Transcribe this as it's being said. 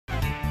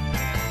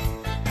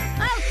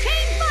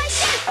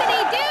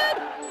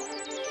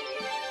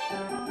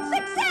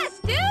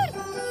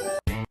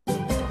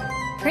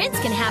prince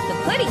can have the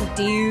pudding,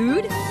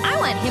 dude. I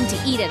want him to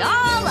eat it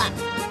all up.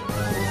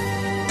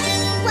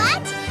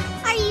 What?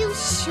 Are you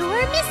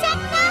sure, Miss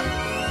Etna?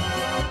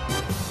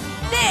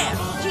 There!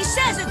 She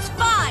says it's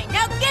fine!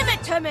 Now give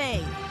it to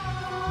me!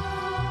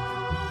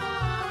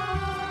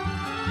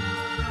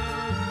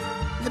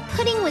 The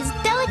pudding was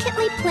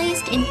delicately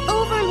placed in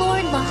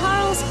Overlord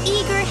Laharl's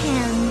eager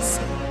hands.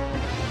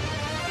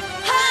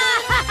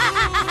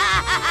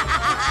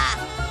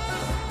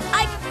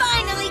 I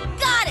finally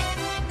got it!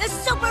 The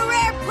super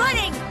rare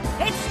pudding!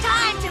 It's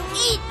time to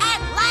eat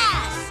at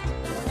last!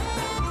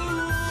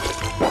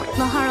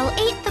 Laharl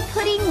ate the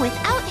pudding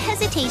without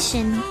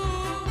hesitation.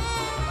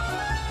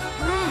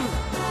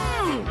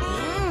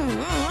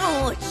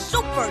 Oh, it's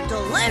super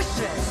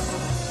delicious!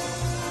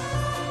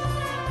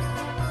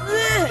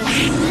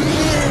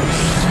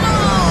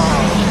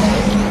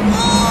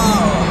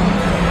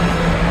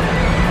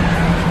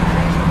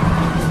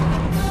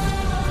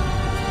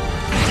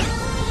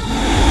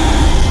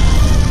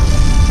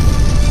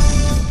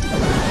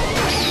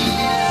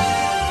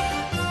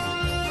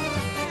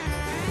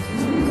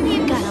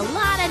 You've got a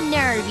lot of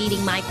nerve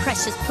eating my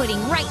precious pudding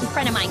right in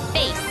front of my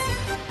face.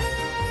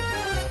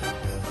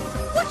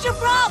 What's your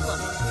problem?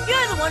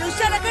 You're the one who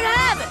said I could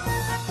have it!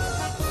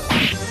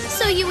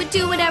 So you would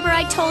do whatever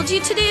I told you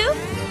to do?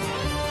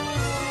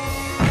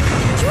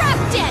 Drop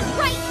dead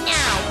right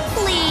now,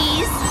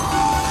 please!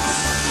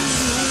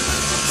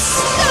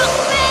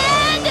 Stop it!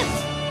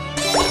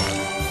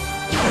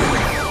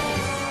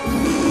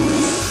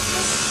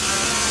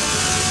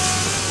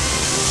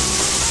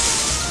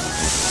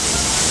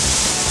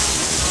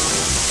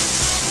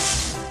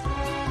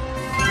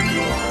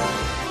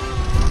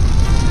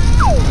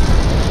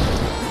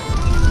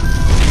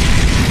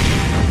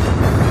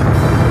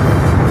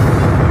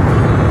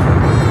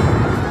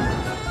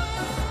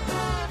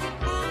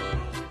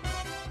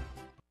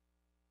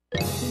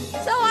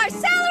 So our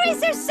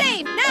salaries are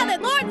safe now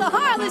that Lord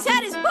Laharl has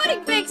had his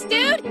pudding fixed,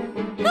 dude!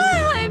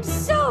 Oh, I'm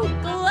so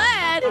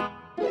glad!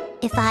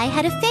 If I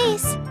had a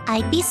face,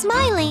 I'd be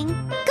smiling.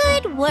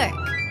 Good work.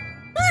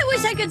 I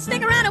wish I could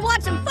stick around and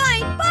watch them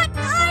fight, but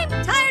I'm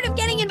tired of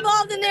getting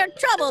involved in their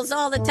troubles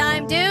all the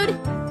time, dude!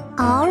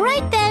 All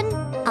right then.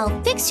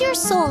 I'll fix your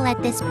soul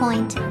at this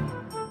point.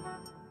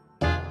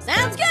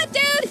 Sounds good,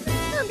 dude!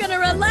 I'm gonna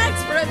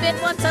relax for a bit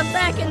once I'm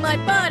back in my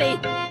body.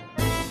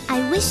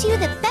 I wish you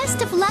the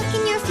best of luck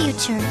in your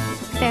future.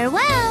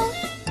 Farewell.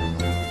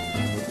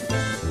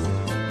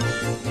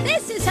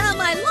 This is how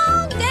my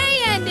long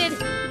day ended!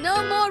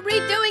 No more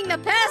redoing the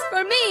past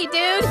for me,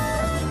 dude!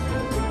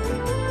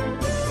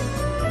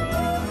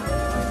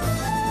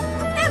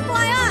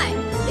 FYI,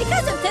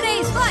 because of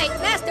today's fight,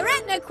 Master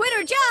Etna quit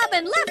her job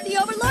and left the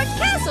Overlord's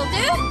castle,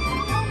 dude!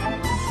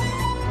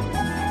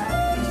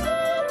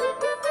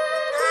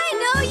 I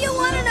know you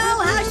want to know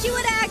how she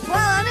would act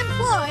while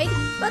unemployed,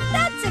 but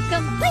that's a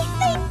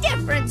completely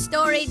different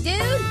story,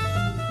 dude!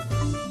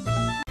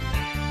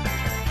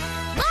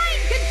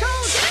 Mind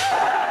control, dude!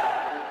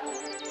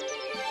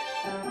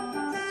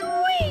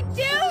 Sweet,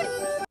 dude!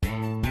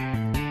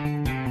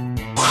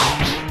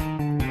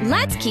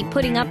 Let's keep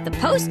putting up the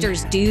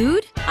posters,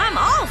 dude. I'm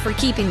all for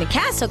keeping the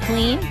castle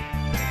clean.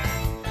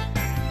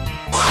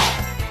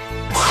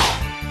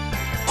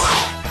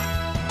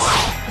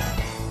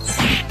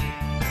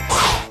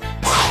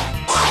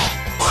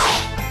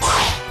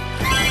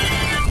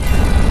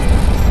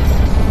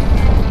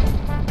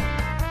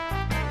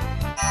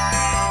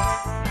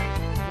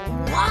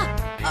 What?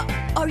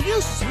 Are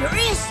you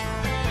serious?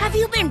 Have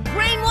you been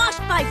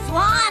brainwashed by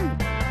Flan?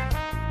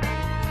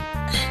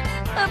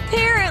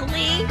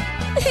 Apparently,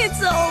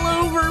 it's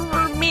all over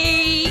for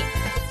me.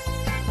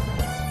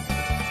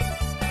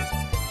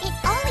 It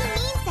only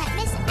means that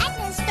Miss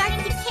Etna's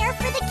starting to care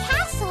for the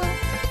castle.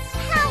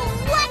 How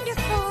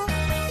wonderful!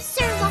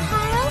 Sir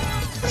Laharl,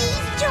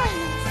 please join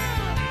us.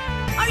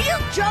 Are you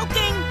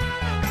joking?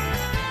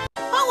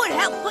 Who would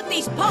help put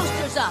these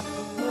posters up?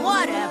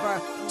 Whatever.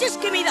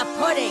 Just give me the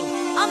pudding.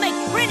 I'll make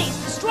Prinnies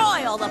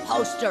destroy all the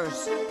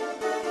posters.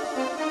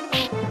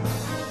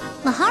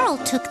 Laharl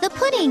took the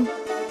pudding.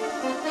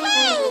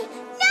 Hey!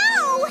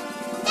 No!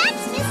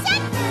 That's Miss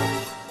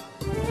Etna!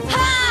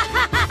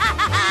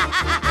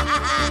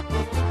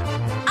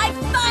 I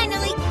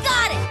finally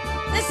got it!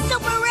 The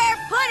super rare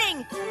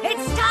pudding!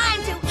 It's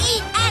time to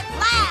eat at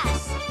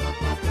last!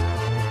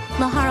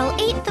 Laharl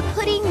ate the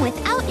pudding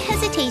without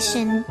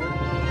hesitation.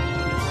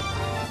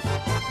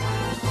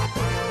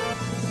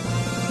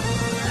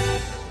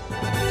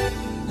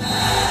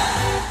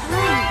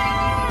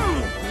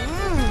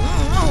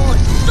 Oh,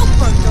 it's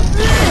super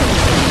delicious!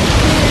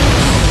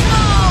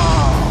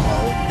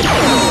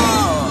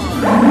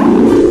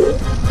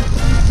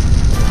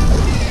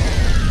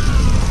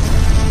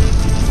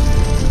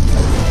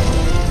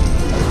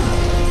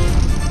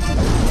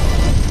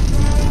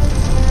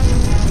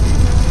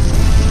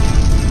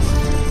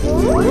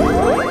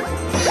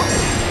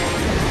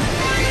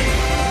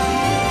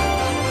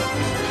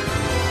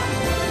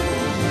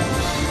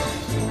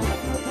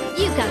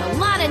 You've got a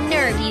lot of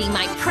nerve eating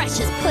my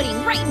precious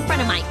pudding right in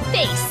front of my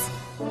face.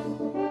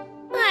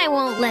 I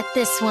won't let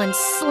this one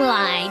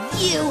slide.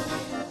 You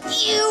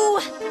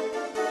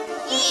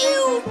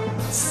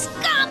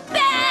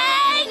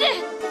scumbag!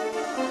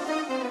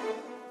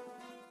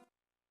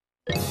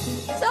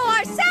 So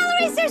our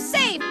salaries are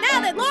safe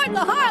now that Lord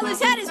Laharl has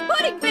had his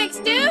pudding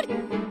fixed, dude!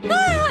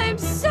 Oh, I'm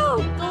so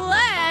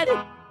glad!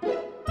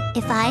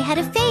 If I had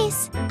a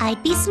face,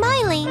 I'd be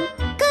smiling.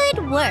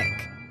 Good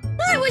work.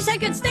 I wish I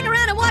could stick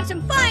around and watch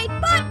them fight,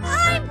 but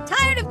I'm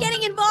tired of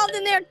getting involved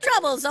in their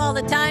troubles all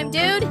the time,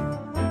 dude.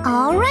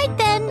 All right,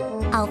 then.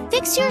 I'll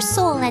fix your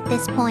soul at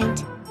this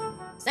point.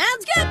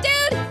 Sounds good,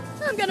 dude!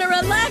 I'm gonna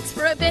relax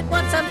for a bit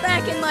once I'm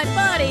back in my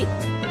body.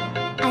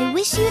 I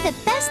wish you the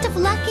best of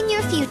luck in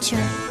your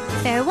future.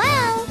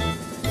 Farewell.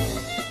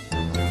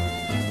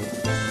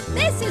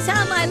 This is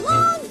how my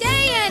long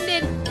day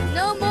ended.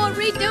 No more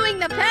redoing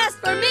the past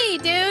for me,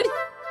 dude.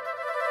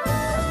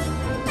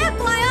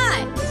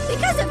 FYI,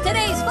 because of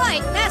today's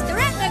fight, Master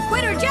Etna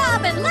quit her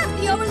job and left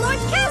the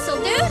Overlord's castle,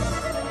 dude.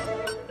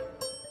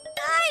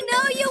 I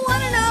know you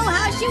want to know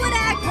how she would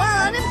act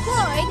while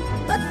unemployed,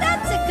 but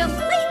that's a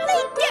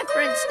completely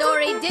different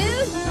story,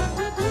 dude.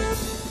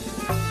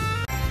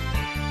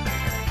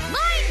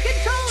 Mind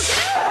control,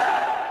 dude!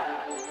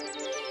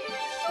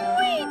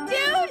 Sweet,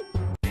 dude!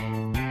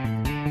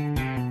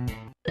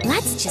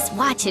 Let's just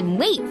watch and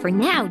wait for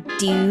now,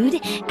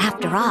 dude.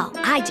 After all,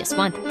 I just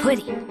want the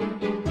pudding.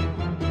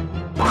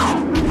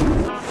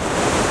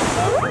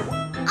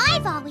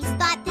 I've always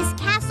thought this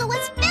castle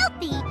was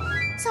filthy,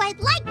 so I'd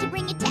like to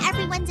bring it to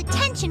everyone's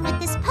attention with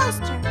this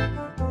poster.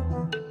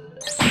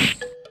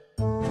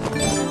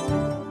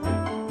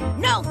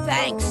 No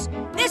thanks!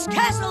 This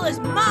castle is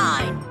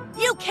mine!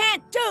 You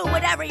can't do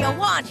whatever you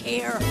want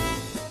here!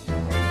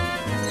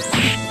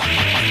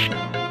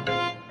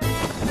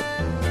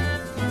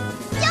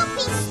 Don't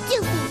be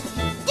stupid!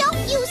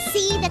 Don't you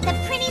see that the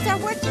Prinnies are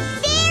working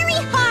very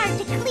hard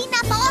to clean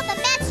up all the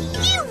mess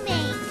you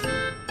made?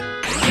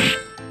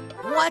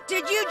 What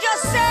did you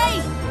just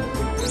say?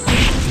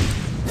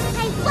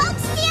 I won't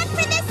stand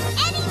for this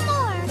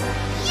anymore!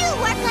 You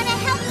are gonna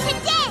help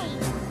today!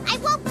 I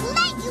won't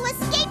let you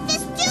escape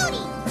this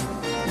duty!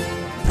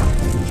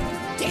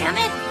 Damn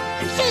it!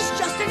 She's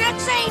just an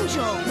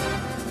ex-angel!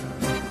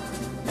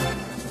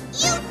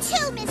 You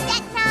too, Miss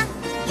Etna!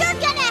 You're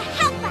gonna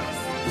help us!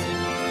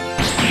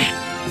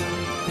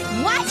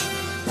 What?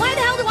 Why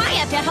the hell do I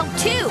have to help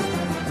too?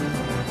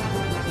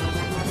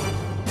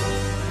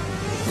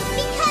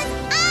 Because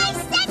I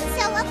said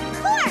so, of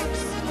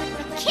course!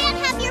 You can't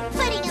have your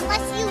pudding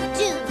unless you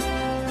do!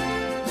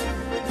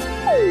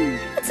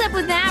 What's up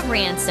with that,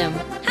 Ransom?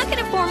 How can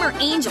a former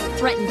angel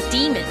threaten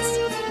demons?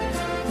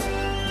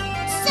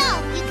 So,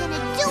 you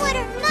gonna do it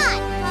or not,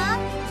 huh?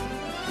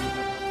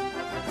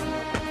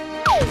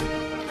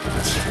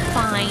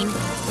 Fine.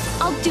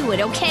 I'll do it,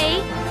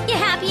 okay? You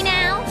happy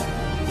now?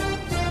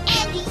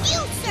 And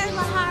you, Sir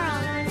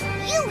Laharl!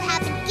 You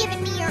haven't given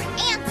me your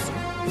answer!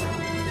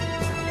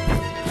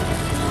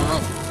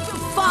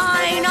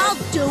 Fine, I'll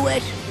do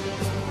it!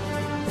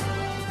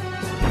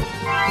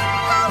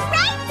 All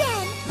right,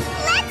 then!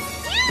 Let's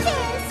do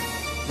this!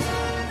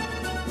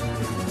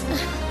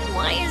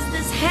 Why is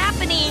this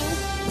happening?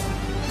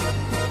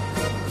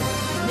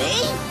 Me?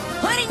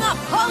 Putting up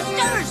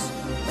posters?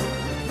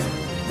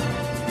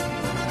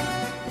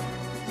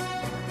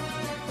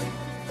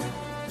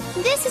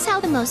 This is how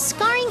the most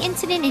scarring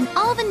incident in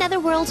all the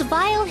Netherworld's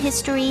vile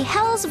history,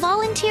 Hell's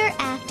Volunteer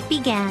Act,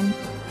 began.